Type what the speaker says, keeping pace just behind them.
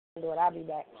Do it. I'll be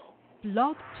back.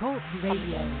 Blog Talk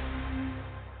Radio.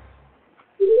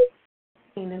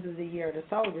 This is the year of the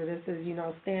soldier. This is,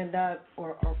 stand up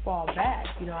or fall back.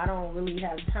 I don't really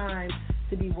have time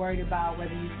to be worried about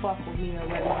whether you fuck with me or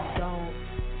whether you don't.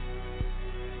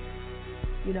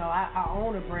 I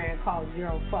own a brand called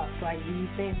Zero Fucks. Like, do you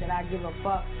think that I give a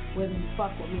fuck whether you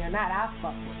fuck with me or not? I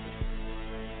fuck with you.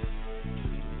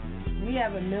 We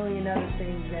have a million other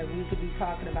things that we could be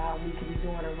talking about and we could be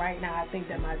doing. And right now, I think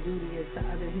that my duty is to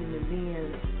other human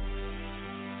beings.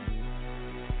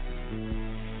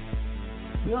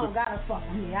 You don't gotta fuck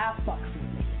with me, I fucks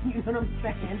with me. You know what I'm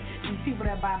saying? These people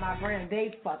that buy my brand,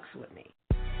 they fucks with me.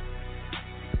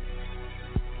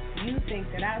 You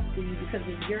think that I see you because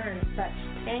if you're in such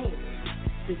pain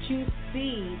that you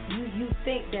see, you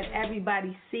think that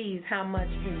everybody sees how much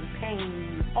in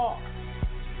pain you are.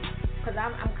 Because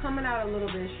I'm coming out a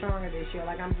little bit stronger this year.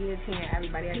 Like, I'm guillotining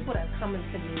everybody. People that are coming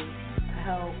to me for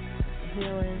help,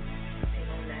 healing, they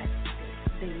don't that.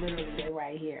 They literally, they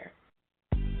right here.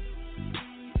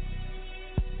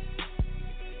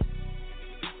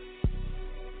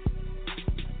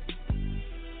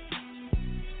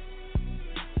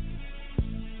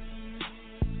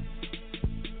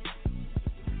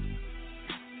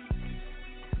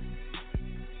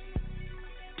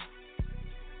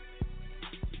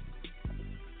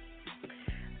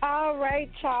 All right,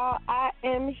 y'all. I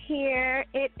am here.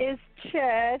 It is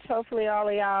Chuch. Hopefully all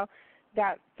of y'all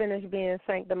got finished being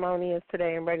sanctimonious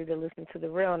today and ready to listen to the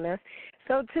realness.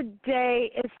 So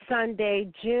today is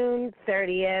Sunday, June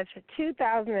 30th,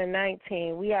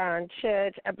 2019. We are on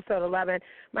Chuch, episode 11.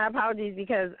 My apologies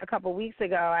because a couple weeks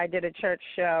ago I did a church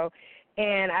show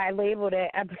and I labeled it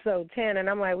episode 10, and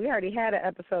I'm like, we already had an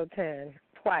episode 10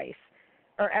 twice,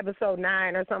 or episode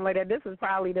 9 or something like that. This is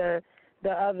probably the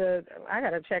other, I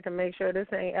got to check and make sure this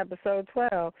ain't episode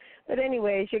 12. But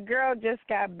anyways, your girl just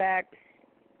got back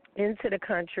into the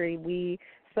country. We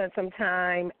spent some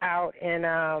time out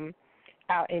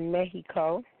in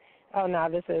Mexico. Oh,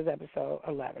 no, this is episode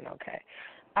 11, okay.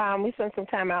 We spent some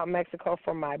time out in Mexico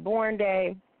for my born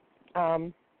day.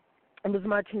 It was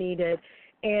much needed.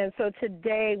 And so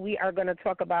today we are going to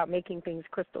talk about making things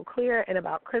crystal clear and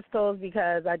about crystals,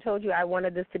 because I told you I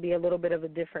wanted this to be a little bit of a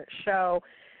different show,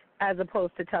 as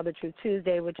opposed to Tell the Truth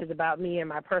Tuesday, which is about me and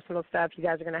my personal stuff. You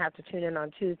guys are going to have to tune in on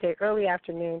Tuesday, early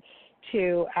afternoon,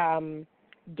 to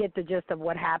get the gist of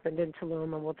what happened in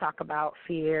Tulum, and we'll talk about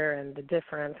fear and the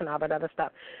difference and all that other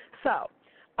stuff. So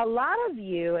a lot of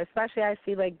you, especially I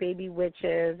see like baby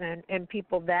witches and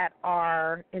people that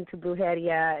are into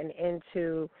brujeria and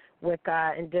into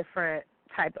Wicca and different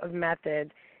type of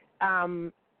methods,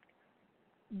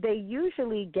 they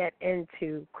usually get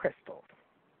into crystals.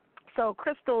 So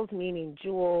crystals meaning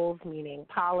jewels, meaning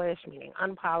polished, meaning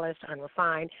unpolished,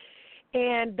 unrefined.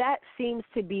 And that seems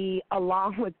to be,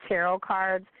 along with tarot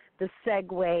cards, the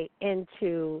segue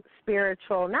into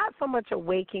spiritual, not so much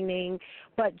awakening,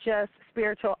 but just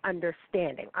spiritual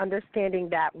understanding, understanding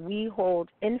that we hold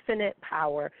infinite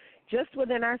power just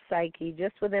within our psyche,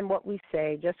 just within what we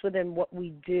say, just within what we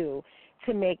do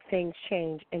to make things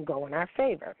change and go in our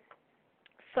favor.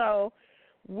 So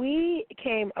we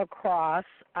came across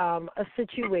a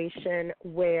situation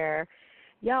where,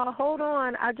 y'all, hold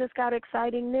on, I just got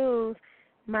exciting news.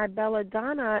 My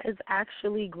belladonna is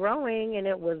actually growing, and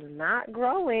it was not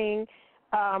growing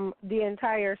the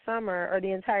entire summer or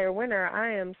the entire winter.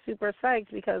 I am super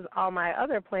psyched because all my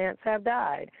other plants have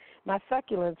died. My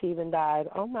succulents even died.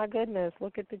 Oh, my goodness,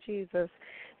 look at the Jesus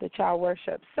that y'all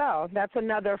worship. So that's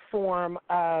another form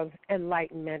of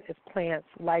enlightenment, is plants,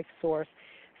 life source.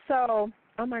 So,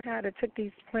 oh, my God, it took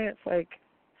these plants like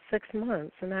 6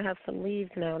 months, and I have some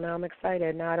leaves now. Now I'm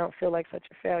excited. Now I don't feel like such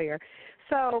a failure.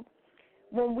 So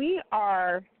when we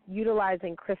are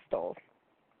utilizing crystals,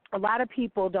 a lot of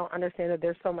people don't understand that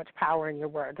there's so much power in your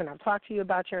words. And I've talked to you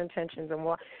about your intentions, and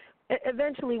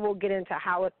eventually we'll get into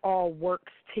how it all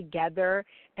works together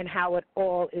and how it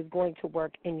all is going to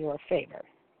work in your favor.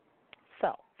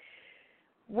 So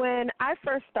when I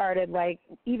first started, like,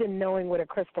 even knowing what a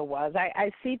crystal was,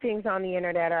 I see things on the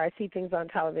internet, or I see things on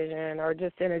television, or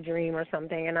just in a dream or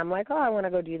something, and I'm like, oh, I want to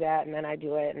go do that, and then I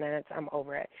do it, and then I'm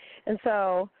over it. And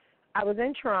so I was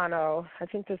in Toronto. I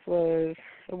think it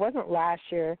wasn't last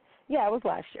year. Yeah, it was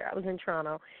last year. I was in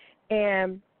Toronto,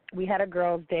 and we had a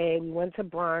girls' day. We went to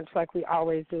brunch like we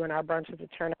always do, and our brunch is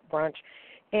a turn-up brunch.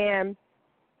 And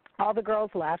all the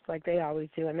girls left like they always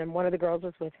do, and then one of the girls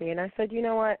was with me, and I said, you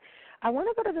know what, I want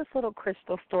to go to this little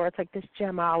crystal store. It's like this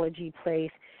gemology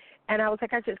place, And I was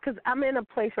like, because I'm in a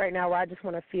place right now where I just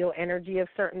want to feel energy of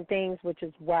certain things, which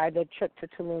is why the trip to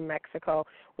Tulum, Mexico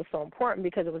was so important,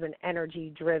 because it was an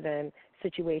energy-driven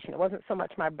situation. It wasn't so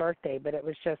much my birthday, but it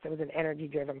was an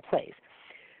energy-driven place.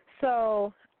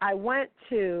 So I went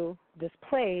to this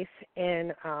place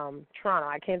in Toronto.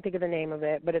 I can't think of the name of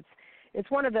it, but it's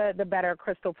one of the better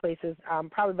crystal places,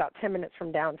 probably about 10 minutes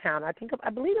from downtown. I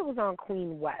believe it was on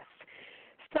Queen West.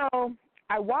 So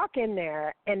I walk in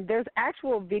there, and there's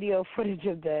actual video footage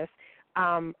of this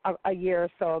a year or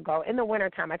so ago in the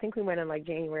wintertime. I think we went in like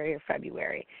January or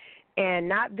February, and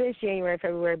not this January,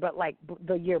 February, but like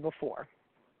the year before.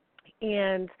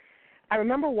 And I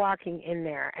remember walking in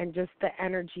there, and just the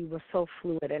energy was so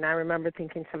fluid, and I remember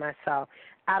thinking to myself,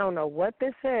 I don't know what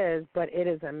this is, but it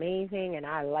is amazing, and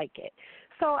I like it.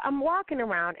 So I'm walking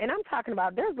around, and I'm talking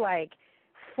about there's like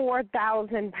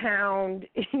 4,000-pound,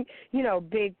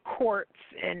 big quartz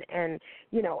and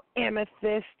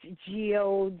amethyst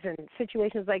geodes and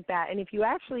situations like that. And if you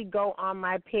actually go on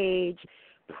my page,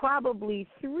 probably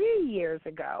 3 years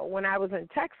ago when I was in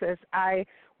Texas, I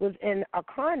was in a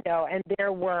condo, and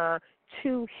there were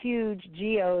 2 huge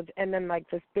geodes and then like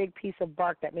this big piece of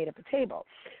bark that made up a table.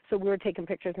 So we were taking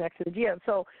pictures next to the geode.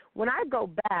 So when I go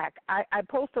back, I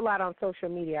post a lot on social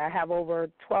media. I have over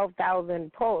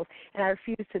 12,000 posts, and I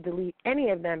refuse to delete any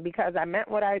of them because I meant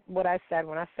what I said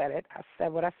when I said it. I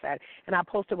said what I said, and I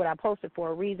posted what I posted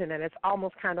for a reason, and it's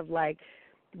almost kind of like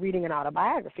reading an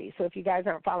autobiography. So if you guys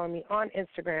aren't following me on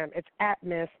Instagram, it's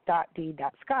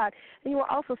 @miss.d.scott, and you will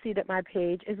also see that my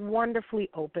page is wonderfully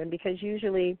open, because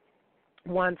usually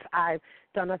once I've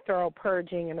done a thorough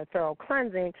purging and a thorough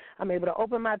cleansing, I'm able to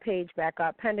open my page back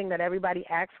up, pending that everybody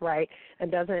acts right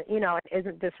and doesn't,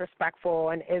 isn't disrespectful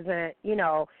and isn't,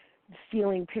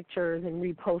 stealing pictures and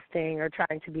reposting or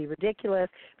trying to be ridiculous.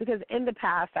 Because in the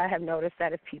past, I have noticed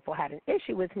that if people had an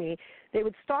issue with me, they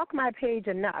would stalk my page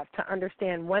enough to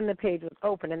understand when the page was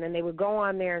open, and then they would go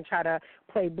on there and try to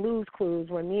play Blue's Clues,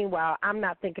 when meanwhile I'm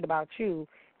not thinking about you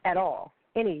at all,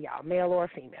 any of y'all, male or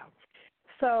female.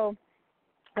 So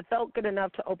I felt good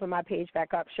enough to open my page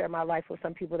back up, share my life with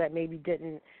some people that maybe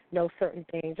didn't know certain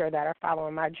things or that are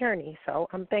following my journey. So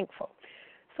I'm thankful.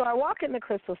 So I walk in the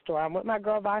crystal store. I'm with my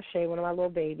girl Vashe, one of my little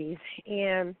babies,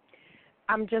 and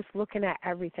I'm just looking at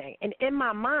everything. And in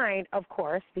my mind, of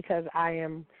course, because I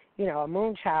am, a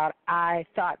moon child, I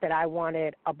thought that I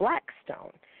wanted a black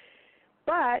stone.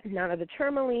 But none of the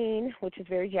tourmaline, which is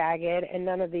very jagged, and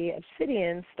none of the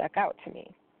obsidian stuck out to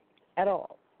me at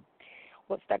all.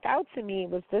 What stuck out to me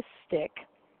was this stick,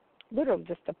 literally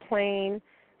just a plain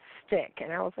stick.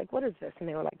 And I was like, what is this? And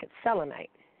they were like, it's selenite.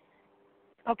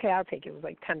 Okay, I'll take it. It was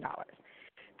like $10.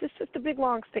 Just a big,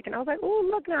 long stick. And I was like, oh,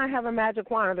 look, now I have a magic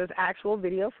wand. There's actual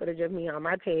video footage of me on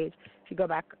my page, if you go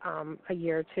back a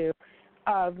year or two,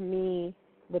 of me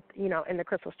with, in the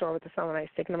crystal store with the selenite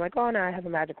stick. And I'm like, oh, now I have a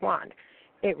magic wand.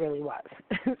 It really was.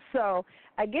 So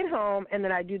I get home, and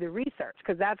then I do the research,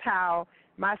 because that's how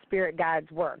my spirit guides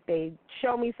work. They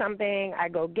show me something, I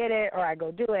go get it, or I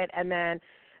go do it, and then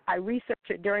I research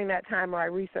it during that time, or I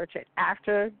research it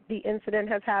after the incident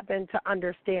has happened to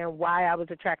understand why I was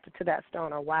attracted to that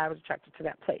stone or why I was attracted to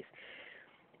that place.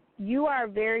 You are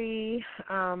very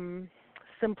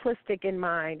simplistic in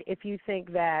mind if you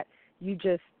think that you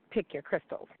just pick your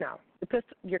crystals. No,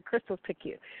 your crystals pick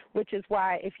you, which is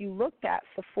why if you looked at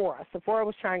Sephora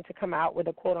was trying to come out with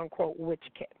a quote-unquote witch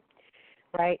kit,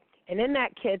 right? And in that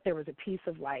kit, there was a piece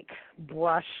of, like,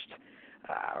 brushed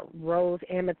rose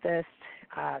amethyst,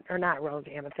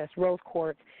 rose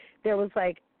quartz. There was,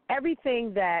 like,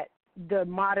 everything that the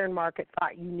modern market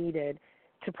thought you needed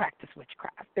to practice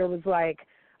witchcraft. There was, like,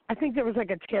 I think there was, like,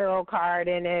 a tarot card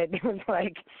in it. There was,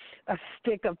 like, a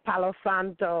stick of Palo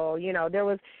Santo. There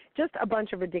was just a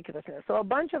bunch of ridiculousness. So a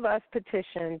bunch of us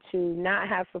petitioned to not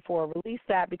have Sephora release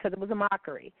that because it was a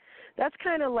mockery. That's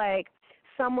kind of like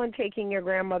someone taking your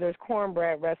grandmother's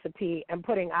cornbread recipe and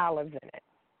putting olives in it,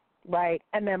 right,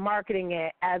 and then marketing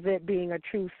it as it being a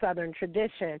true Southern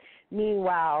tradition.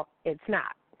 Meanwhile, it's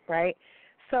not, right?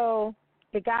 So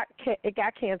it got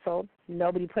canceled.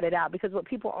 Nobody put it out, because what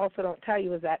people also don't tell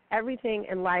you is that everything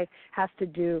in life has to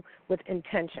do with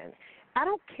intentions. I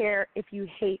don't care if you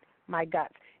hate my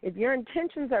guts. If your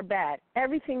intentions are bad,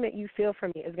 everything that you feel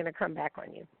from me is going to come back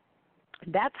on you.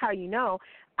 That's how you know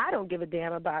I don't give a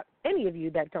damn about any of you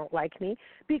that don't like me,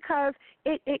 because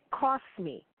it costs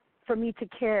me for me to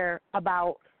care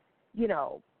about,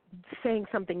 saying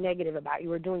something negative about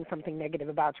you or doing something negative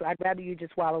about you. I'd rather you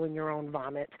just wallow in your own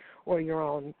vomit or your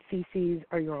own feces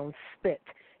or your own spit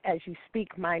as you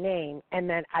speak my name, and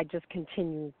then I just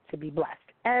continue to be blessed.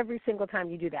 Every single time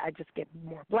you do that, I just get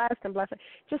more blessed and blessed.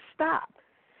 Just stop.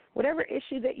 Whatever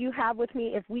issue that you have with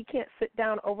me, if we can't sit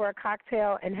down over a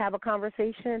cocktail and have a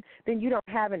conversation, then you don't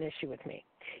have an issue with me.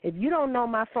 If you don't know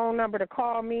my phone number to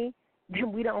call me,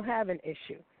 then we don't have an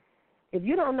issue. If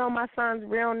you don't know my son's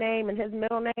real name and his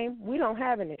middle name, we don't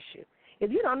have an issue.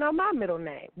 If you don't know my middle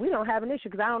name, we don't have an issue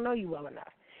because I don't know you well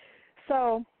enough.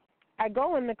 So I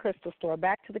go in the crystal store,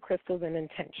 back to the crystals and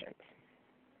intentions.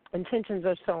 Intentions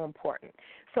are so important.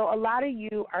 So a lot of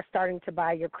you are starting to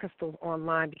buy your crystals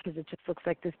online because it just looks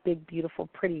like this big, beautiful,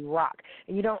 pretty rock.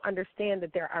 And you don't understand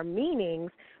that there are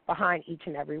meanings behind each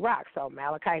and every rock. So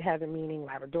malachite has a meaning,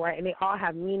 labradorite, and they all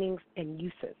have meanings and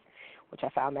uses, which I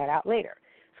found that out later.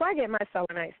 So I get my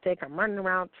selenite stick. I'm running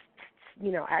around,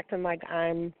 acting like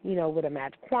I'm, with a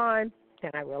magic wand,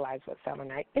 and I realize what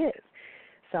selenite is.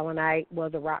 Selenite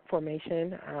was a rock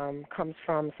formation, comes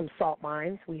from some salt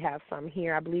mines. We have some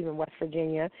here, I believe, in West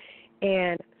Virginia.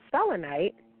 And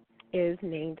selenite is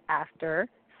named after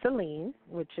Selene,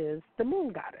 which is the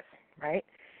moon goddess, right?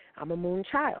 I'm a moon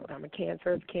child. I'm a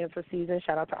Cancer. It's Cancer season.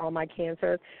 Shout out to all my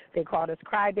Cancers. They called us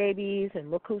crybabies,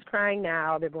 and look who's crying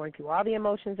now. They're going through all the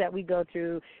emotions that we go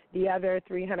through the other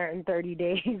 330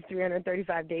 days,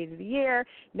 335 days of the year.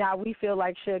 Now we feel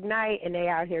like Suge Knight, and they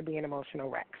out here being emotional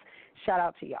wrecks. Shout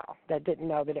out to y'all that didn't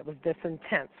know that it was this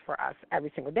intense for us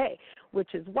every single day,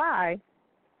 which is why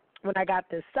when I got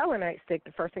this selenite stick,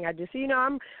 the first thing I do, so,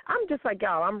 I'm just like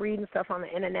y'all. I'm reading stuff on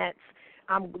the internet.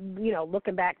 I'm,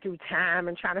 looking back through time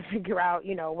and trying to figure out,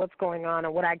 what's going on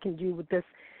or what I can do with this,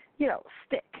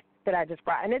 stick that I just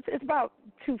brought. And it's about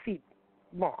 2 feet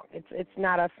long. It's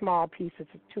not a small piece. It's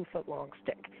a 2-foot long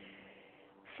stick.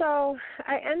 So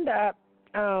I end up,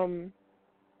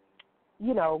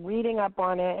 reading up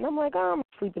on it, and I'm like, I'm going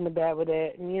to sleep in the bed with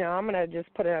it, and, I'm going to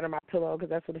just put it under my pillow because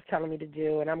that's what it's telling me to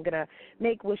do, and I'm going to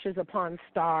make wishes upon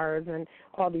stars and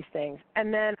all these things.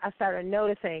 And then I started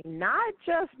noticing, not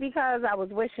just because I was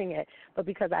wishing it, but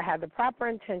because I had the proper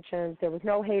intentions. There was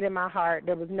no hate in my heart.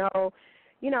 There was no,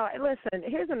 listen,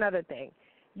 here's another thing.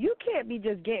 You can't be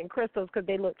just getting crystals because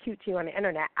they look cute to you on the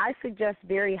internet. I suggest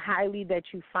very highly that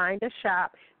you find a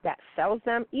shop that sells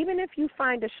them, even if you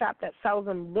find a shop that sells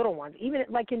them little ones, even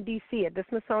like in D.C. at the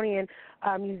Smithsonian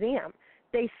Museum.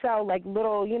 They sell like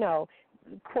little,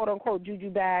 quote-unquote Juju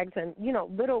bags and,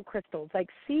 little crystals. Like,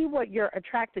 see what you're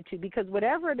attracted to, because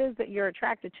whatever it is that you're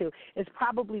attracted to is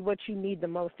probably what you need the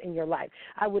most in your life.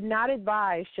 I would not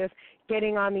advise just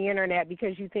getting on the internet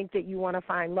because you think that you want to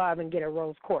find love and get a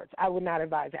rose quartz. I would not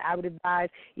advise it. I would advise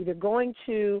either going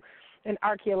to an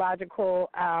archaeological,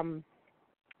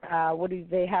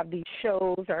 they have these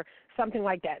shows or something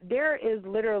like that. There is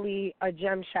literally a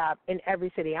gem shop in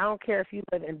every city. I don't care if you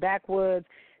live in backwoods,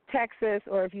 Texas,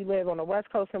 or if you live on the West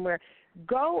Coast somewhere.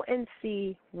 Go and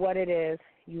see what it is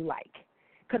you like,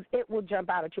 because it will jump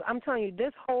out at you. I'm telling you,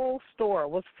 this whole store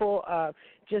was full of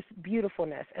just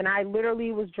beautifulness, and I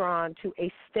literally was drawn to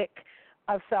a stick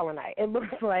of selenite. It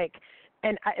looks like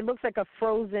a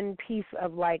frozen piece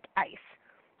of like ice.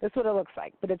 That's what it looks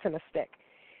like, but it's in a stick.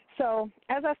 So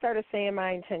as I started saying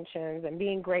my intentions and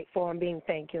being grateful and being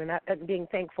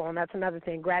thankful, and that's another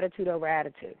thing, gratitude over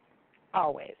attitude,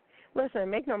 always. Listen,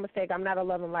 make no mistake, I'm not a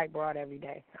love and light broad every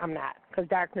day. I'm not, because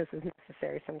darkness is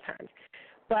necessary sometimes.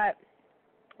 But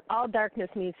all darkness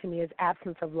means to me is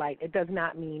absence of light. It does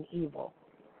not mean evil,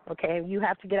 okay? You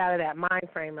have to get out of that mind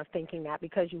frame of thinking that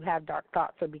because you have dark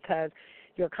thoughts or because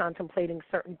you're contemplating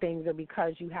certain things or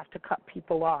because you have to cut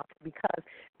people off, because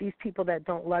these people that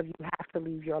don't love you have to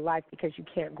leave your life because you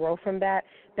can't grow from that.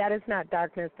 That is not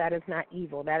darkness. That is not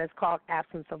evil. That is called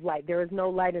absence of light. There is no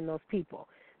light in those people,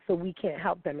 so we can't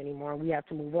help them anymore, and we have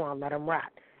to move on, let them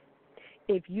rot.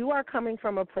 If you are coming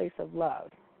from a place of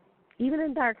love, even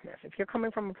in darkness, if you're coming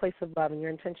from a place of love and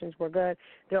your intentions were good,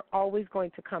 they're always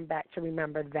going to come back to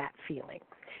remember that feeling.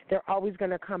 They're always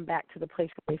going to come back to the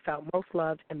place where they felt most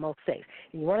loved and most safe.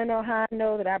 And you want to know how I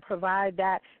know that I provide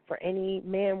that for any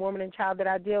man, woman, and child that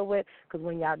I deal with? Because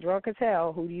when y'all drunk as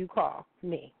hell, who do you call?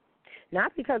 Me.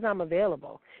 Not because I'm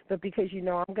available, but because you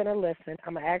know I'm going to listen.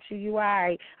 I'm going to ask you all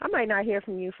right. I might not hear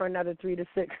from you for another 3 to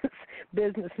 6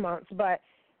 business months, but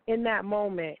in that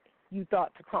moment, you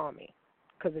thought to call me.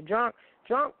 Because a drunk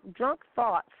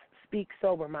thoughts speak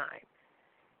sober mind.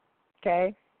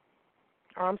 Okay?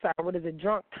 Or I'm sorry, what is it?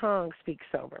 Drunk tongue speaks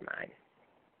sober mind.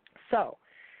 So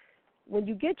when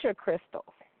you get your crystals,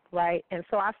 right, and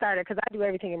so I started, because I do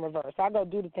everything in reverse. I go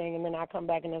do the thing, and then I come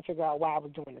back and then figure out why I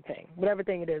was doing the thing. Whatever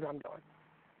thing it is I'm doing,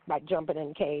 like jumping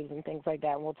in caves and things like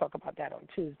that, and we'll talk about that on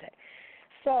Tuesday.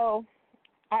 So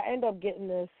I end up getting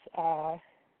this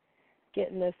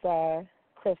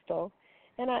crystal,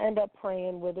 and I end up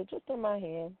praying with it just in my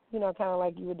hand, kind of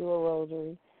like you would do a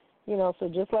rosary. So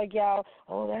just like y'all,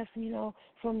 oh, that's,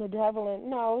 from the devil. And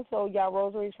no, so y'all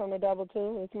rosaries from the devil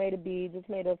too. It's made of beads.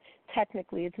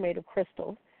 Technically, it's made of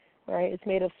crystals, right? It's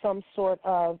made of some sort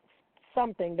of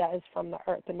something that is from the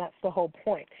earth, and that's the whole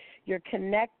point. You're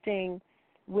connecting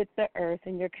with the earth,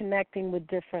 and you're connecting with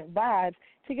different vibes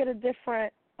to get a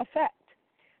different effect.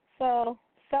 So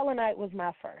selenite was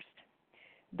my first.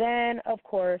 Then, of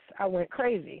course, I went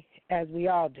crazy, as we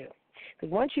all do.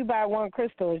 Because once you buy one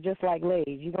crystal, it's just like Lay's.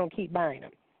 You're going to keep buying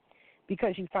them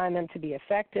because you find them to be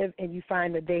effective and you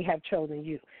find that they have chosen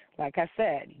you. Like I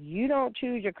said, you don't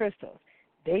choose your crystals.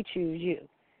 They choose you,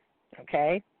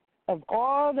 okay? Of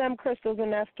all them crystals in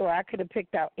that store, I could have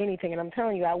picked out anything. And I'm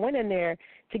telling you, I went in there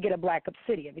to get a black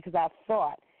obsidian because I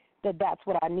thought that that's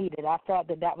what I needed. I thought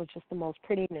that that was just the most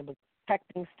pretty and it was a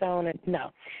protecting stone. And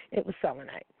no, it was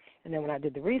selenite. And then when I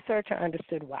did the research, I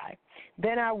understood why.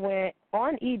 Then I went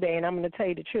on eBay, and I'm going to tell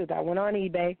you the truth. I went on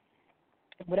eBay.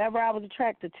 Whatever I was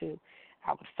attracted to,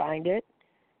 I would find it,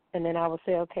 and then I would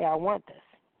say, okay, I want this.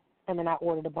 And then I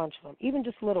ordered a bunch of them, even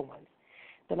just little ones.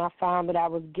 Then I found that I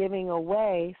was giving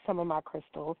away some of my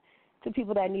crystals to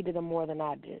people that needed them more than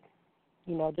I did.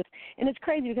 And it's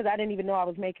crazy because I didn't even know I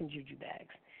was making Juju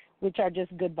bags, which are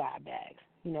just good vibe bags.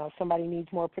 If somebody needs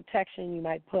more protection, you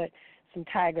might put some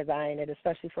tiger's eye in it,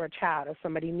 especially for a child. If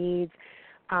somebody needs,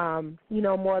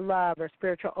 more love or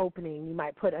spiritual opening, you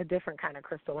might put a different kind of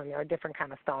crystal in there, a different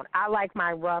kind of stone. I like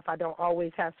mine rough. I don't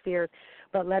always have spheres,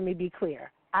 but let me be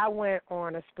clear. I went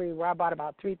on a spree where I bought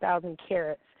about 3,000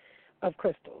 carats of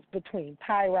crystals between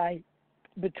pyrite,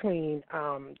 between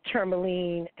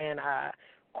tourmaline and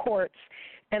quartz.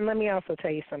 And let me also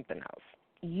tell you something else.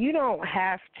 You don't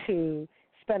have to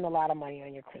spend a lot of money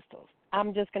on your crystals.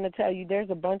 I'm just going to tell you there's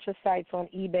a bunch of sites on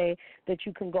eBay that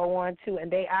you can go on to, and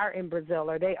they are in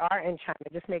Brazil or they are in China.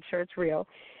 Just make sure it's real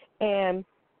and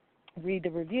read the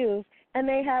reviews, and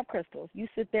they have crystals. You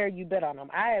sit there, you bid on them.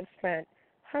 I have spent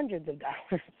hundreds of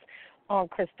dollars on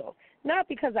crystals, not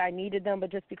because I needed them,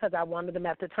 but just because I wanted them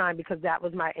at the time because that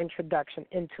was my introduction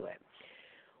into it.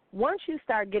 Once you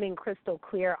start getting crystal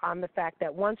clear on the fact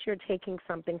that once you're taking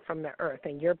something from the earth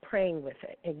and you're praying with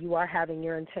it and you are having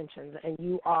your intentions and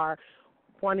you are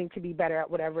wanting to be better at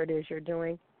whatever it is you're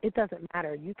doing, it doesn't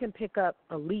matter. You can pick up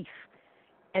a leaf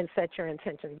and set your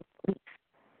intentions.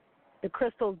 The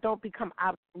crystals don't become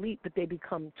obsolete, but they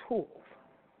become tools.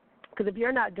 Because if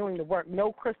you're not doing the work,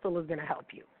 no crystal is going to help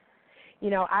you.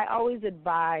 I always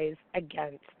advise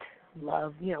against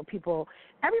love. People,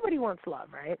 everybody wants love,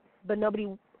 right? But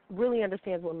nobody really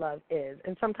understands what love is.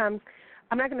 And sometimes,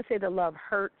 I'm not going to say that love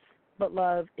hurts, but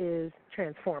love is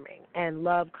transforming. And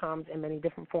love comes in many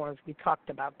different forms. We talked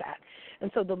about that.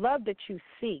 And so the love that you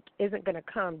seek isn't going to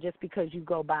come just because you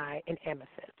go buy an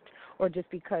amethyst or just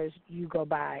because you go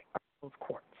buy a rose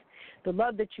quartz. The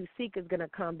love that you seek is going to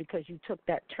come because you took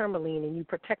that tourmaline and you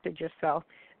protected yourself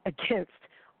against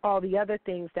all the other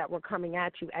things that were coming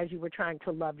at you as you were trying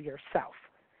to love yourself.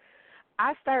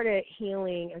 I started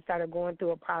healing and started going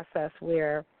through a process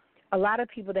where a lot of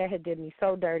people that had did me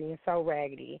so dirty and so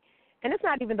raggedy, and it's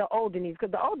not even the old Denise,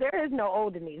 because there is no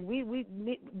old Denise.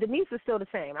 Denise is still the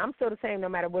same. I'm still the same no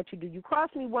matter what you do. You cross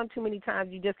me one too many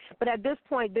times, but at this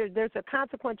point there's a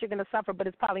consequence you're going to suffer, but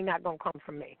it's probably not going to come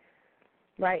from me,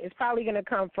 right? It's probably going to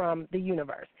come from the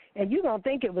universe. And you're going to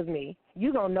think it was me.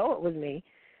 You're going to know it was me,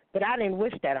 but I didn't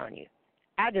wish that on you.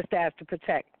 I just asked to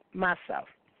protect myself,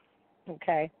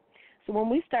 okay? So when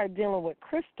we start dealing with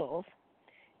crystals,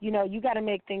 you got to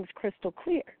make things crystal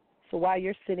clear. So while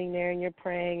you're sitting there and you're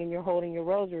praying and you're holding your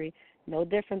rosary, no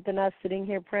different than us sitting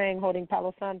here praying, holding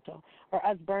Palo Santo, or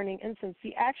us burning incense.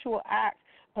 The actual act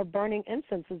of burning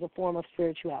incense is a form of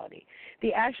spirituality.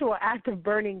 The actual act of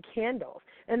burning candles,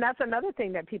 and that's another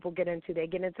thing that people get into. They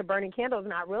get into burning candles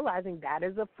not realizing that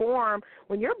is a form.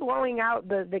 When you're blowing out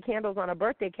the candles on a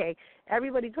birthday cake,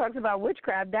 everybody talks about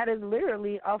witchcraft. That is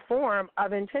literally a form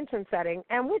of intention setting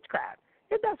and witchcraft,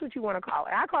 if that's what you want to call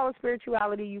it. I call it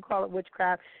spirituality, you call it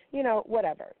witchcraft,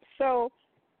 whatever. So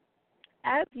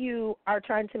as you are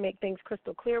trying to make things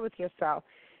crystal clear with yourself,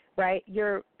 right,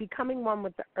 you're becoming one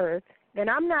with the earth. And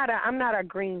I'm not a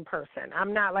green person.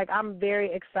 I'm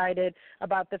very excited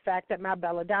about the fact that my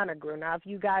belladonna grew. Now, if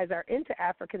you guys are into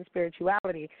African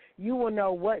spirituality, you will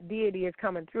know what deity is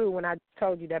coming through when I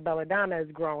told you that belladonna is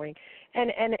growing.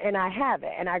 And I have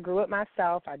it. And I grew it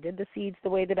myself. I did the seeds the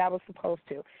way that I was supposed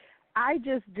to. I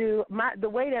just do the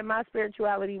way that my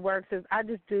spirituality works is I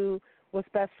just do what's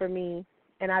best for me,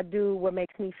 and I do what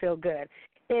makes me feel good.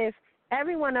 If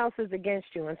everyone else is against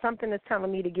you and something is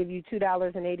telling me to give you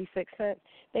 $2.86,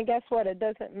 then guess what? It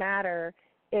doesn't matter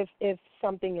if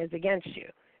something is against you.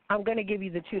 I'm going to give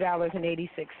you the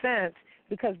 $2.86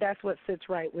 because that's what sits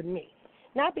right with me.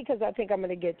 Not because I think I'm going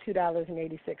to get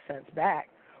 $2.86 back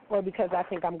or because I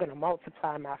think I'm going to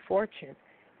multiply my fortune.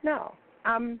 No,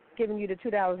 I'm giving you the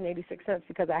 $2.86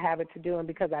 because I have it to do and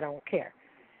because I don't care.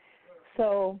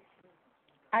 So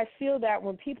I feel that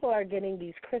when people are getting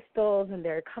these crystals and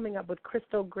they're coming up with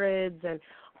crystal grids and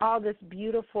all this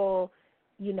beautiful,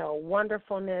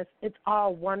 wonderfulness, it's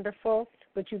all wonderful,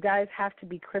 but you guys have to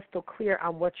be crystal clear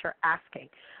on what you're asking.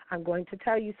 I'm going to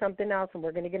tell you something else, and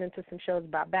we're going to get into some shows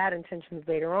about bad intentions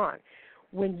later on.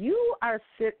 When you are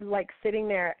sitting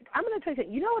there, I'm going to tell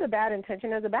you, you know what a bad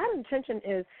intention is? A bad intention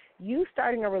is you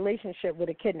starting a relationship with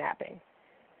a kidnapping.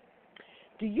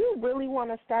 Do you really want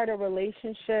to start a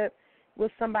relationship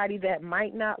with somebody that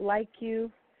might not like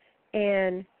you,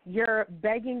 and you're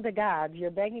begging the gods,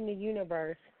 you're begging the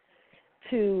universe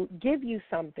to give you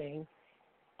something,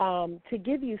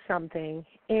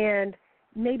 and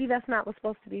maybe that's not what's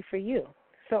supposed to be for you.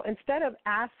 So instead of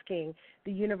asking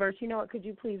the universe, could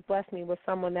you please bless me with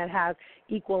someone that has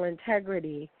equal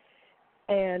integrity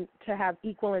and to have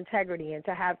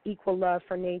equal love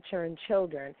for nature and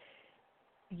children,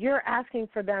 you're asking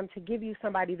for them to give you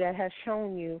somebody that has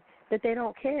shown you that they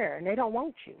don't care and they don't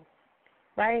want you,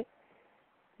 right?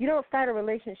 You don't start a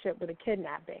relationship with a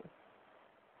kidnapping,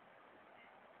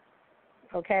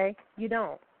 okay? You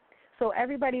don't. So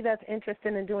everybody that's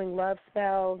interested in doing love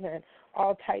spells and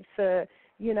all types of,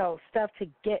 stuff to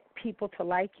get people to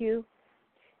like you,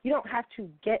 you don't have to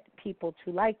get people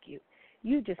to like you.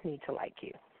 You just need to like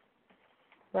you,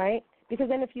 right? Because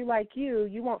then if you like you,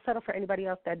 you won't settle for anybody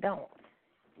else that don't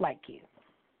like you.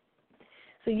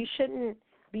 So you shouldn't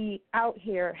be out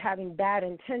here having bad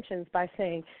intentions by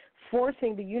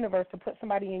forcing the universe to put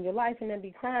somebody in your life and then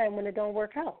be crying when it don't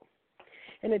work out.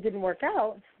 And it didn't work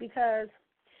out because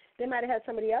they might have had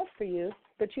somebody else for you,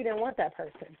 but you didn't want that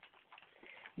person.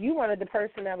 You wanted the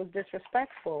person that was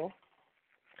disrespectful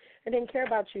and didn't care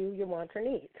about you, your wants or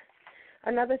needs.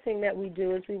 Another thing that we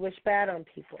do is we wish bad on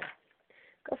people,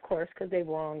 of course, because they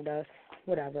wronged us,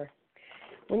 whatever.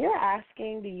 When you're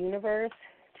asking the universe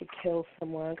to kill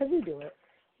someone, because we do it,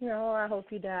 I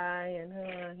hope you die, and,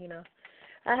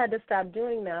 I had to stop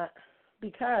doing that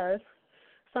because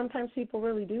sometimes people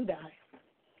really do die,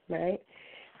 right?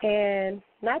 And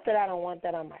not that I don't want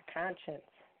that on my conscience,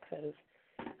 because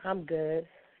I'm good.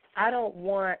 I don't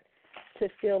want to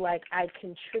feel like I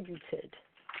contributed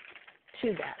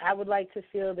to that. I would like to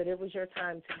feel that it was your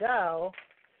time to go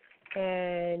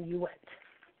and you went,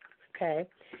 okay?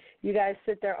 You guys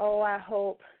sit there, I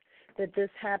hope that this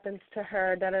happens to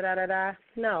her, da-da-da-da-da.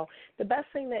 No, the best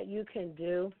thing that you can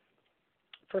do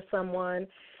for someone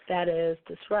that is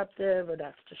disruptive or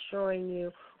that's destroying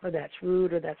you or that's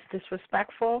rude or that's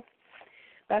disrespectful,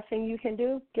 best thing you can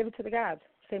do, give it to the gods.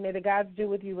 Say, may the gods do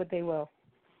with you what they will.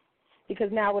 Because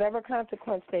now whatever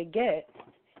consequence they get,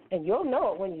 and you'll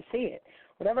know it when you see it,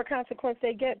 whatever consequence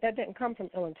they get, that didn't come from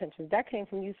ill intentions. That came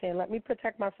from you saying, let me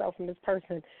protect myself from this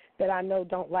person that I know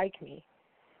don't like me,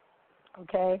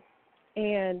 okay?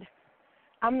 And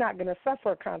I'm not going to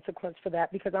suffer a consequence for that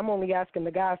because I'm only asking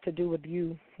the gods to do with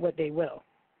you what they will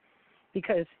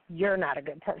because you're not a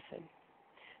good person.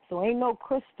 So ain't no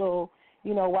crystal,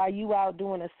 while you out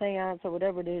doing a seance or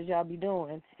whatever it is y'all be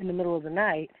doing in the middle of the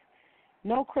night,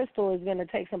 no crystal is going to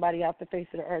take somebody off the face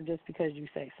of the earth just because you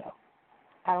say so.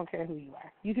 I don't care who you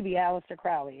are. You could be Aleister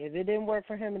Crowley. If it didn't work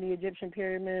for him in the Egyptian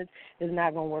pyramids, it's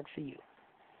not going to work for you,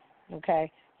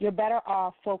 okay? You're better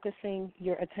off focusing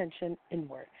your attention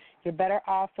inward. You're better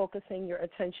off focusing your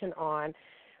attention on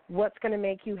what's going to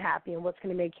make you happy and what's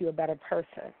going to make you a better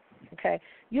person, okay?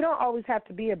 You don't always have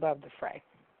to be above the fray.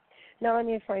 Now, let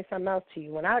me explain something else to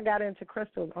you. When I got into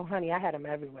crystals, oh, honey, I had them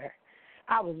everywhere.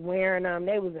 I was wearing them.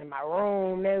 They was in my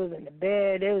room. They was in the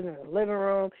bed. They was in the living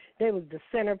room. They was the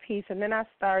centerpiece. And then I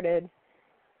started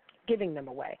giving them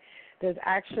away. There's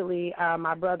actually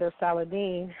my brother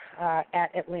Saladin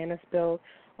at Atlantis Build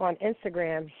on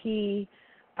Instagram. He,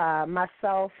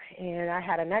 myself, and I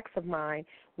had an ex of mine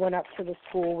went up to the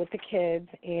school with the kids,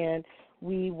 and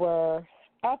we were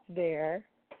up there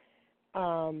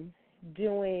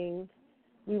doing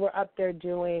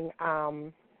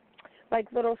like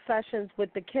little sessions with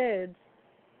the kids,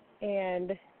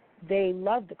 and they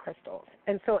loved the crystals.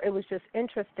 And so it was just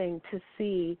interesting to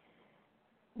see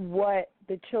what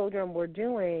the children were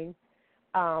doing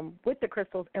with the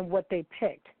crystals and what they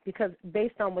picked, because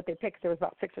based on what they picked, there was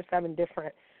about 6 or 7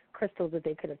 different crystals that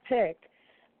they could have picked.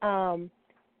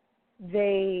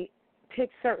 They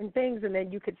picked certain things, and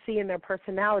then you could see in their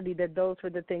personality that those were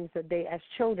the things that they as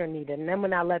children needed. And then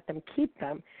when I let them keep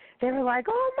them, they were like,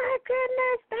 oh, my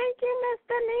goodness, thank you, Miss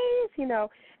Denise,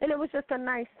 and it was just a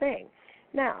nice thing.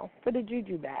 Now, for the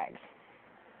Juju bags,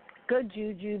 good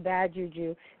juju, bad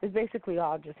juju, is basically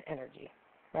all just energy,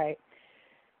 right?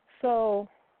 So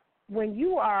when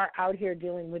you are out here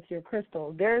dealing with your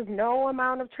crystal, there's no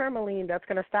amount of tourmaline that's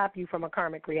going to stop you from a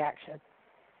karmic reaction.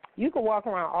 You can walk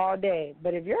around all day,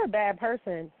 but if you're a bad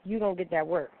person, you don't get that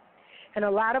work. And a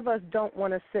lot of us don't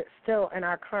want to sit still in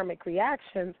our karmic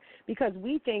reactions because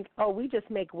we think, oh, we just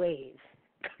make waves.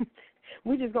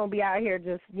 We just going to be out here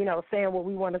just, saying what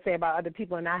we want to say about other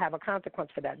people and not have a consequence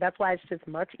for that. That's why it's just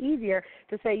much easier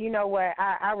to say, you know what,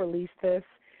 I released this.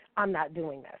 I'm not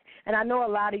doing this. And I know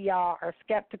a lot of y'all are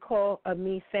skeptical of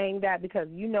me saying that because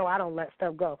I don't let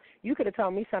stuff go. You could have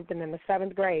told me something in the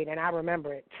 7th grade, and I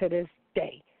remember it to this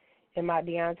day in my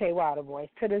Deontay Wilder voice,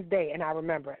 to this day, and I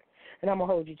remember it. And I'm going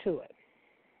to hold you to it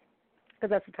because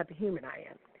that's the type of human I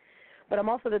am. But I'm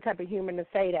also the type of human to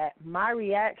say that my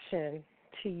reaction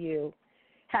to you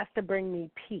has to bring me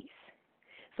peace.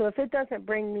 So if it doesn't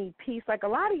bring me peace, like a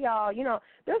lot of y'all,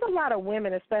 there's a lot of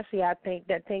women, especially I think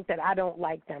that I don't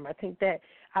like them. I think that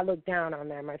I look down on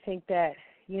them. I think that,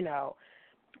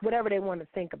 whatever they want to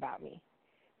think about me.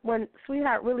 When,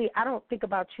 sweetheart, really, I don't think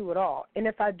about you at all. And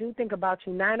if I do think about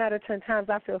you, 9 out of 10 times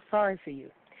I feel sorry for you.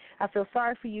 I feel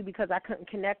sorry for you because I couldn't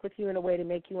connect with you in a way to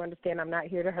make you understand I'm not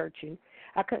here to hurt you.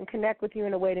 I couldn't connect with you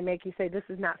in a way to make you say this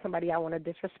is not somebody I want to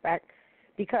disrespect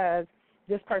because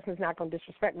this person's not going to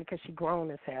disrespect me because she's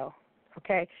grown as hell,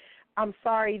 okay? I'm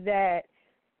sorry that,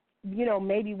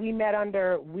 maybe we met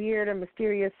under weird or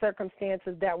mysterious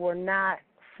circumstances that were not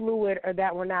fluid or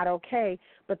that were not okay,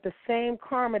 but the same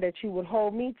karma that you would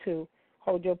hold me to,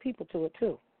 hold your people to it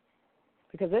too,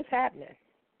 because it's happening.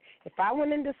 If I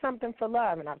went into something for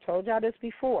love, and I've told y'all this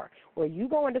before, where you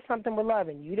go into something with love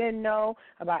and you didn't know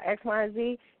about X, Y, and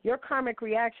Z, your karmic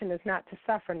reaction is not to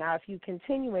suffer. Now, if you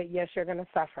continue it, yes, you're going to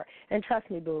suffer. And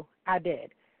trust me, boo, I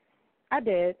did.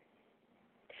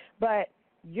 But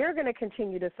you're going to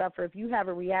continue to suffer if you have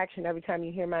a reaction every time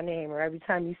you hear my name or every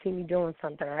time you see me doing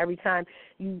something or every time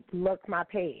you look my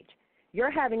page.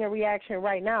 You're having a reaction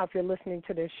right now if you're listening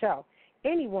to this show.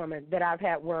 Any woman that I've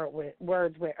had words with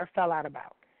or fell out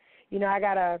about. I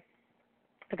got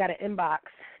an inbox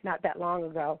not that long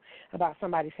ago about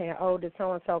somebody saying, oh, did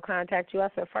so-and-so contact you? I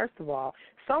said, first of all,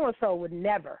 so-and-so would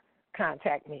never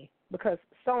contact me because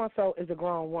so-and-so is a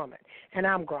grown woman and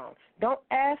I'm grown. Don't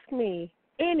ask me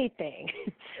anything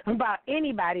about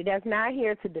anybody that's not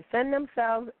here to defend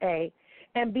themselves, A,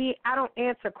 and B, I don't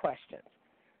answer questions.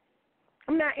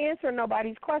 I'm not answering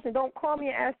nobody's question. Don't call me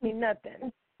and ask me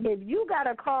nothing. If you got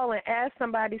to call and ask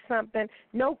somebody something,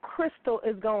 no crystal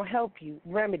is going to help you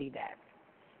remedy that,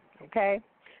 okay?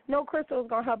 No crystal is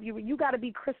going to help you. You got to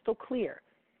be crystal clear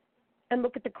and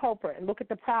look at the culprit and look at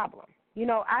the problem.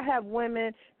 I have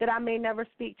women that I may never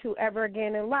speak to ever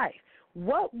again in life.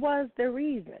 What was the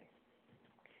reason?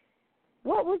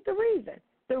 What was the reason?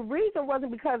 The reason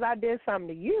wasn't because I did something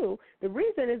to you. The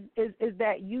reason is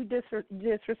that you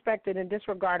disrespected and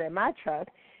disregarded my trust.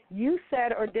 You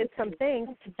said or did some things,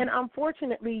 and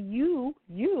unfortunately you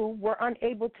were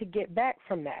unable to get back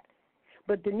from that.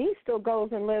 But Denise still goes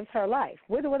and lives her life,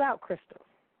 with or without crystals.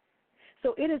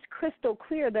 So it is crystal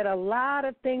clear that a lot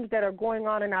of things that are going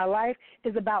on in our life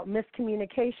is about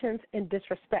miscommunications and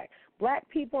disrespect. Black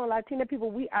people and Latina people,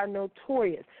 we are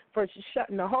notorious for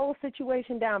shutting the whole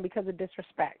situation down because of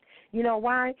disrespect. You know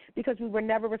why? Because we were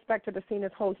never respected or seen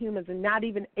as whole humans, and not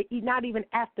even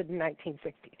after the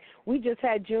 1960s. We just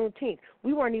had Juneteenth.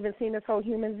 We weren't even seen as whole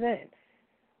humans then.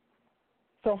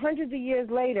 So hundreds of years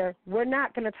later, we're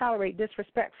not going to tolerate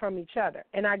disrespect from each other,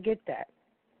 and I get that.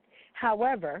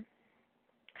 However,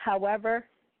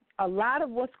 a lot of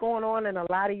what's going on in a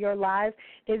lot of your lives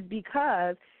is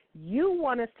because you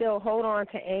want to still hold on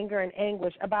to anger and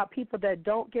anguish about people that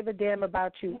don't give a damn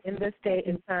about you in this day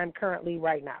and time currently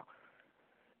right now.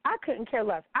 I couldn't care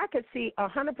less. I could see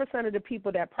 100% of the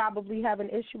people that probably have an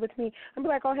issue with me and be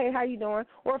like, oh, hey, how you doing?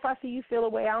 Or if I see you feel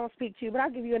away, I don't speak to you, but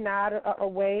I'll give you a nod, a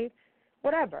wave,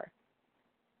 whatever.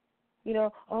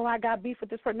 Oh, I got beef with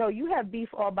this person. No, you have beef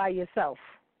all by yourself.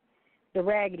 The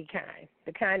raggedy kind,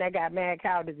 the kind that got mad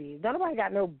cow disease. Nobody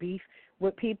got no beef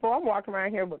with people. I'm walking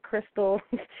around here with crystals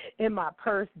in my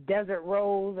purse, desert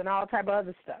rose, and all type of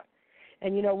other stuff.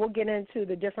 And, we'll get into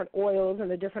the different oils and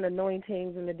the different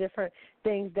anointings and the different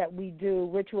things that we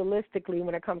do ritualistically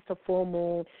when it comes to full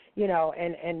moon,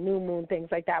 and new moon, things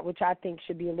like that, which I think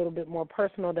should be a little bit more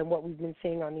personal than what we've been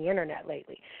seeing on the Internet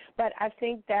lately. But I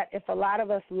think that if a lot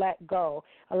of us let go,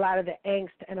 a lot of the angst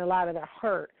and a lot of the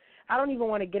hurt, I don't even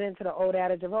want to get into the old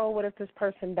adage of, oh, what if this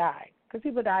person died? Because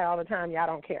people die all the time. Y'all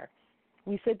don't care.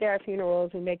 We sit there at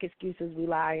funerals, we make excuses, we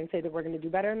lie and say that we're going to do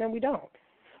better, and then we don't.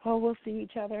 Oh, we'll see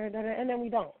each other, and then we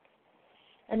don't.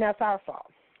 And that's our fault.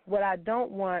 What I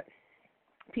don't want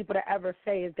people to ever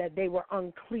say is that they were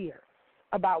unclear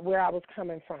about where I was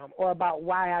coming from or about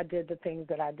why I did the things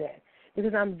that I did.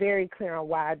 Because I'm very clear on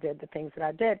why I did the things that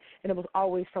I did, and it was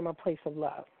always from a place of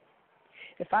love.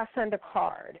 If I send a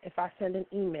card, if I send an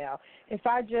email, if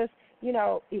I just,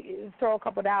 throw a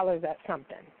couple dollars at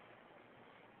something,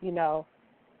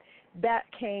 that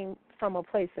came from a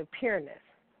place of pureness.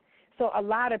 So a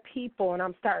lot of people, and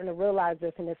I'm starting to realize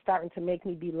this, and it's starting to make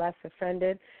me be less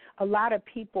offended, a lot of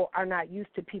people are not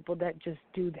used to people that just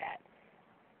do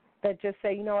that just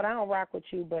say, you know what, I don't rock with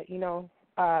you, but,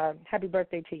 happy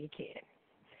birthday to your kid.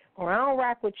 Or I don't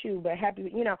rock with you, but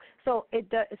happy, So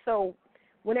so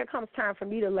when it comes time for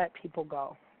me to let people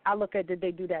go, I look at, did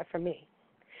they do that for me?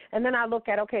 And then I look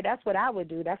at, okay, that's what I would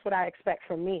do. That's what I expect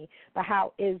from me. But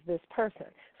how is this person?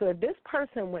 So if this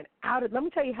person went out, let me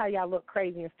tell you how y'all look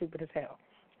crazy and stupid as hell.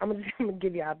 I'm going to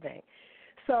give y'all a thing.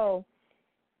 So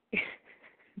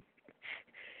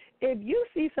if you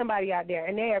see somebody out there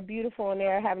and they are beautiful and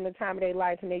they're having the time of their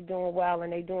life and they're doing well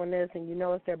and they're doing this and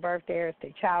it's their birthday or it's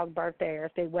their child's birthday or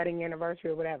it's their wedding anniversary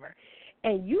or whatever,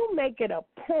 and you make it a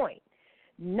point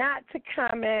not to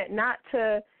comment, not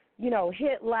to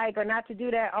hit like or not to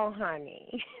do that, oh, honey.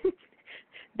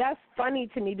 That's funny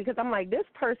to me because I'm like, this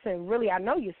person really, I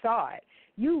know you saw it.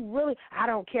 You really, I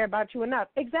don't care about you enough.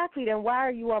 Exactly, then why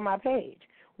are you on my page?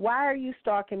 Why are you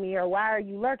stalking me or why are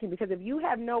you lurking? Because if you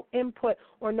have no input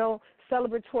or no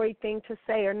celebratory thing to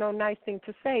say or no nice thing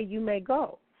to say, you may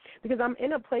go. Because I'm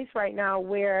in a place right now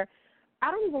where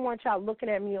I don't even want y'all looking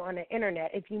at me on the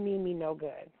internet if you mean me no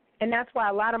good. And that's why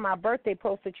a lot of my birthday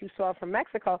posts that you saw from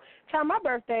Mexico, child, my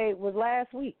birthday was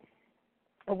last week,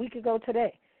 a week ago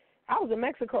today. I was in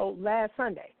Mexico last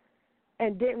Sunday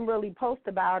and didn't really post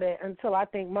about it until I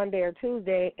think Monday or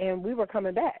Tuesday, and we were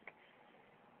coming back.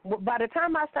 By the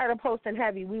time I started posting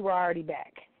heavy, we were already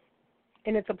back.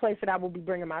 And it's a place that I will be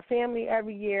bringing my family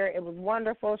every year. It was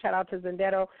wonderful. Shout out to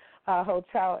Zendetto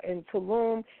Hotel in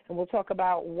Tulum, and we'll talk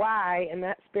about why and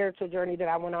that spiritual journey that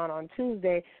I went on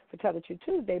Tuesday for Tell the Truth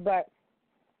Tuesday. But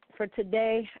for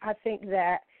today, I think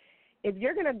that if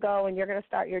you're going to go and you're going to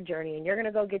start your journey and you're going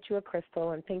to go get you a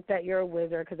crystal and think that you're a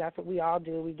wizard, because that's what we all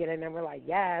do. We get in and we're like,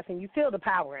 yes, and you feel the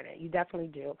power in it. You definitely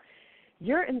do.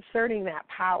 You're inserting that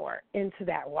power into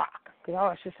that rock. Because, oh,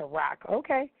 it's just a rock.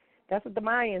 Okay, that's what the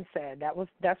Mayans said.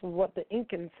 That's what the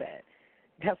Incans said.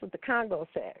 That's what the Congo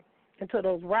said. Until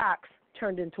those rocks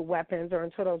turned into weapons or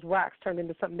until those rocks turned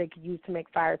into something they could use to make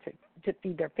fire to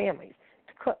feed their families,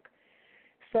 to cook.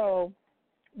 So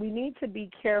we need to be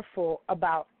careful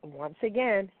about, once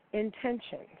again,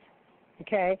 intentions,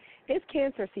 okay? It's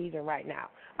cancer season right now.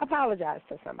 Apologize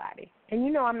to somebody.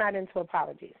 And I'm not into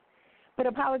apologies. But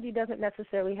apology doesn't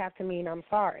necessarily have to mean I'm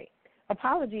sorry.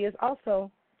 Apology is also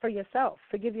for yourself.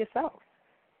 Forgive yourself.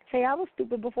 Hey, I was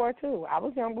stupid before, too. I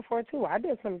was young before, too. I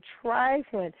did some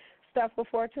trifling stuff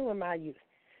before, too, in my youth.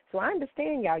 So I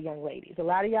understand y'all young ladies. A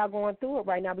lot of y'all going through it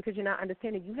right now because you're not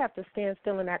understanding. You have to stand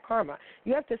still in that karma.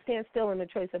 You have to stand still in the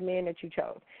choice of man that you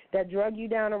chose, that drug you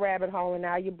down a rabbit hole, and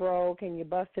now you're broke and you're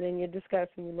busted and you're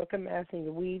disgusting, you look a mess and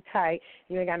your weed tight,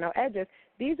 you ain't got no edges.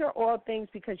 These are all things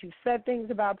because you've said things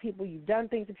about people, you've done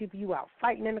things to people, you out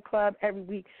fighting in the club every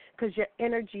week because your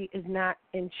energy is not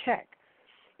in check.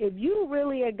 If you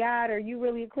really a God or you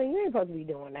really a queen, you ain't supposed to be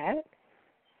doing that.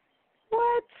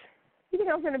 What? You think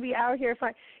I'm going to be out here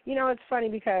fighting? It's funny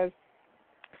because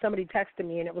somebody texted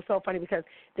me, and it was so funny because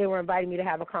they were inviting me to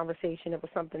have a conversation. It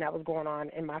was something that was going on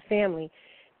in my family.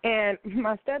 And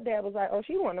my stepdad was like, oh,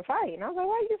 she wanted to fight. And I was like,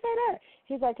 why did you say that?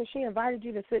 He's like, because she invited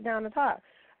you to sit down and talk.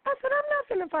 I said, I'm not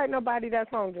going to fight nobody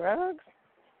that's on drugs.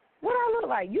 What I look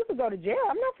like? You could go to jail.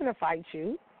 I'm not going to fight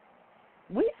you.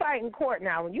 We fight in court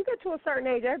now. When you get to a certain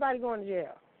age, everybody going to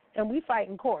jail. And we fight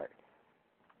in court.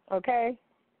 Okay?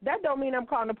 That don't mean I'm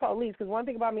calling the police, because one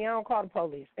thing about me, I don't call the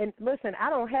police. And listen, I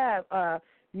don't have a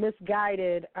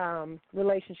misguided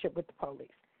relationship with the police.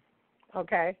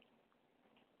 Okay?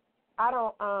 I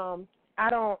don't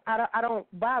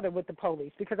bother with the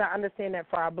police because I understand that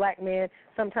for our black men,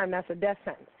 sometimes that's a death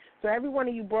sentence. So every one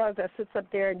of you bros that sits up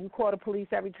there and you call the police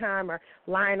every time or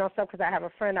lying on stuff, because I have a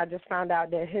friend I just found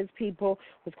out that his people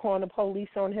was calling the police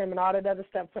on him and all that other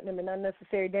stuff, putting him in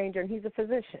unnecessary danger, and he's a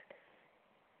physician.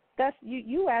 That's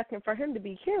you asking for him to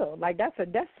be killed. Like, that's a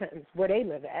death sentence where they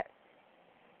live at.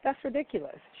 That's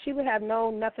ridiculous. She would have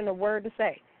nothing a word to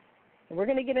say. And we're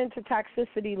going to get into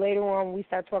toxicity later on when we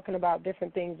start talking about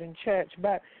different things in church.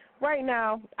 But right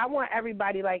now, I want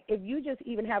everybody, like, if you just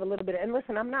even have a little bit of, and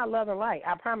listen, I'm not love and light.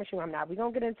 I promise you I'm not. We're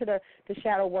going to get into the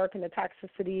shadow work and the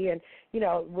toxicity, and,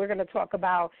 we're going to talk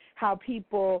about how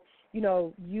people,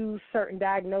 use certain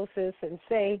diagnoses and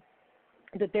say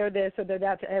that they're this or they're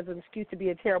that as an excuse to be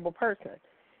a terrible person.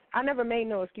 I never made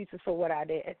no excuses for what I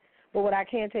did. But what I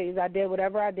can tell you is I did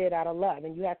whatever I did out of love,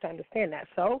 and you have to understand that.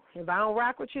 So if I don't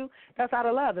rock with you, that's out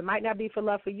of love. It might not be for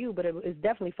love for you, but it's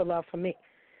definitely for love for me.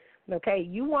 Okay?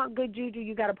 You want good juju,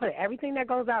 you got to put it. Everything that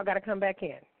goes out got to come back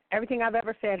in. Everything I've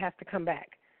ever said has to come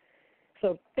back.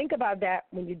 So think about that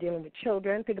when you're dealing with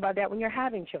children. Think about that when you're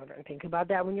having children. Think about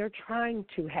that when you're trying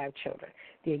to have children.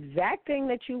 The exact thing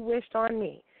that you wished on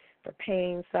me, for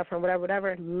pain, suffering,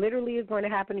 whatever, literally is going to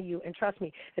happen to you. And trust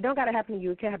me, it don't got to happen to you.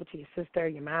 It can happen to your sister,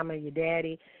 your mama, your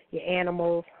daddy, your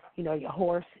animals, your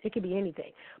horse. It could be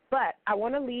anything. But I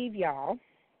want to leave y'all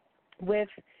with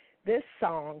this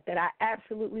song that I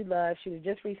absolutely love. She was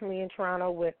just recently in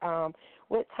Toronto with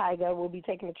Tyga. We'll be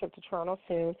taking a trip to Toronto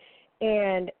soon.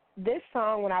 And this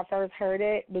song, when I first heard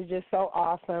it, was just so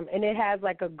awesome, and it has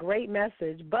like a great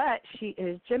message, but she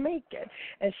is Jamaican,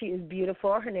 and she is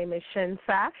beautiful. Her name is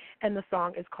Shensa, and the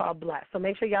song is called Blessed. So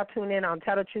make sure y'all tune in on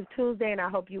Tell the Truth Tuesday, and I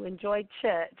hope you enjoyed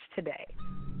Chuch today.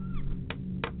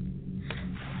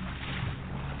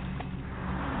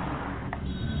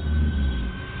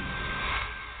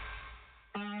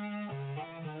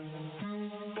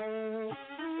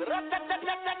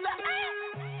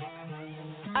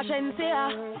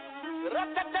 Ashensia.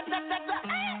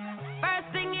 First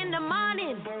thing in the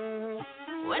morning,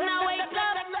 when I wake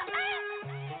up,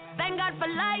 thank God for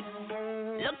life.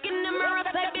 Look in the mirror,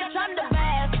 say, bitch, I'm the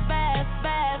best, best,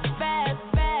 best, best,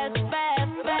 best,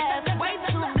 best, best. Way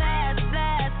too blessed,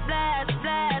 blessed, blessed,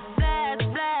 blessed,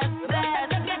 blessed, blessed,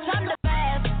 blessed. Bitch, I'm the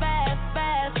best, best,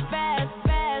 best, best,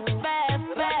 best, best,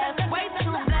 best. Way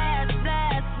too blessed,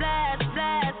 blessed, blessed,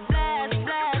 blessed,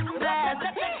 blessed, blessed,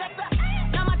 blessed.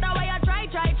 No matter where you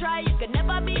try, you can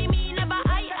never be me, never I.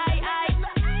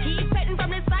 Keep petting from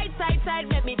the side,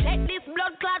 make me take this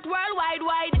blood clot worldwide,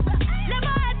 wide. Never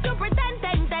had to pretend,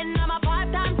 I'm a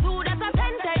part-time too, that's a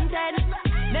 10.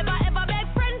 Never ever beg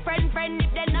friend,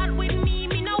 if they're not with me,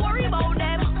 no worry about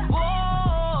them.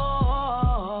 Whoa,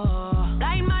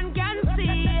 blind man can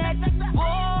see it.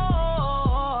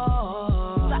 Whoa,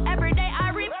 so every day I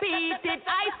repeat it,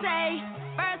 I say,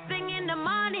 first thing in the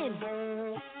morning,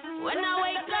 when I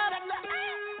wake up,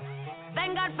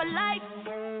 thank God for life.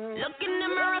 Look in the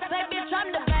mirror, say, bitch,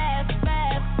 I'm the best,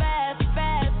 best, best,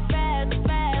 best, best,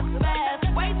 best, best.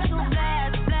 Way too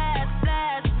blessed, blessed,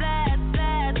 blessed, blessed,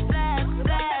 blessed, blessed,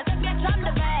 blessed. Bitch, I'm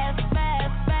the best,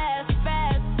 best, best,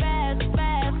 best, best,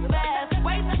 best, best.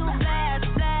 Way too blessed,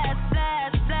 blessed,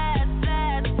 blessed,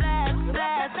 blessed, blessed,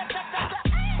 blessed.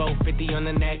 450 on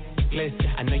the necklace.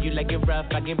 I know you like it rough,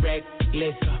 I get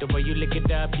reckless. The way you lick it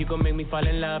up, you gon' make me fall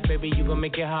in love, baby. You gon'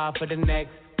 make it hard for the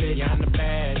next. Yeah, I'm the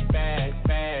best.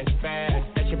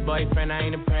 That's your boyfriend, I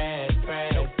ain't impressed.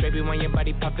 So, baby, when your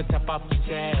body pop the top off the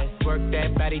chest, work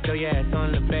that body, throw your ass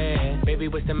on the bed. Baby,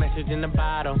 what's the message in the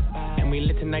bottle? And we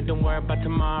lit tonight, don't worry about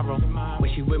tomorrow. When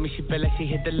she with me, she feel like she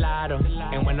hit the lotto.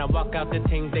 And when I walk out, the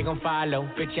things they gon' follow.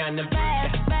 Bitch, I'm the best.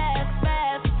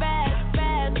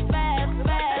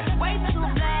 Way too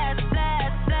blessed,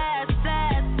 blessed, blessed,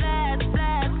 blessed, blessed,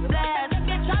 blessed, blessed.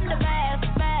 Bitch, I'm the best,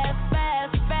 best,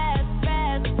 best, best,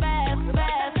 best, best,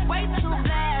 best. Way too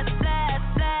blessed, blessed,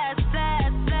 blessed,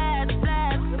 blessed, blessed,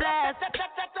 blessed,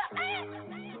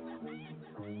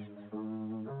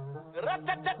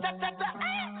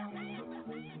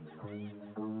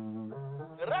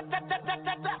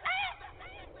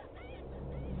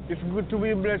 It's good to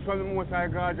be blessed from the Most High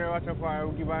God, Rastafari,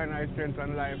 who give our nice strength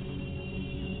and life.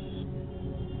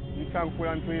 Be thankful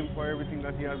unto Him for everything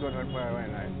that He has done for our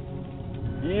life.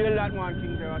 Heal that man,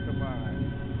 King Rastafari.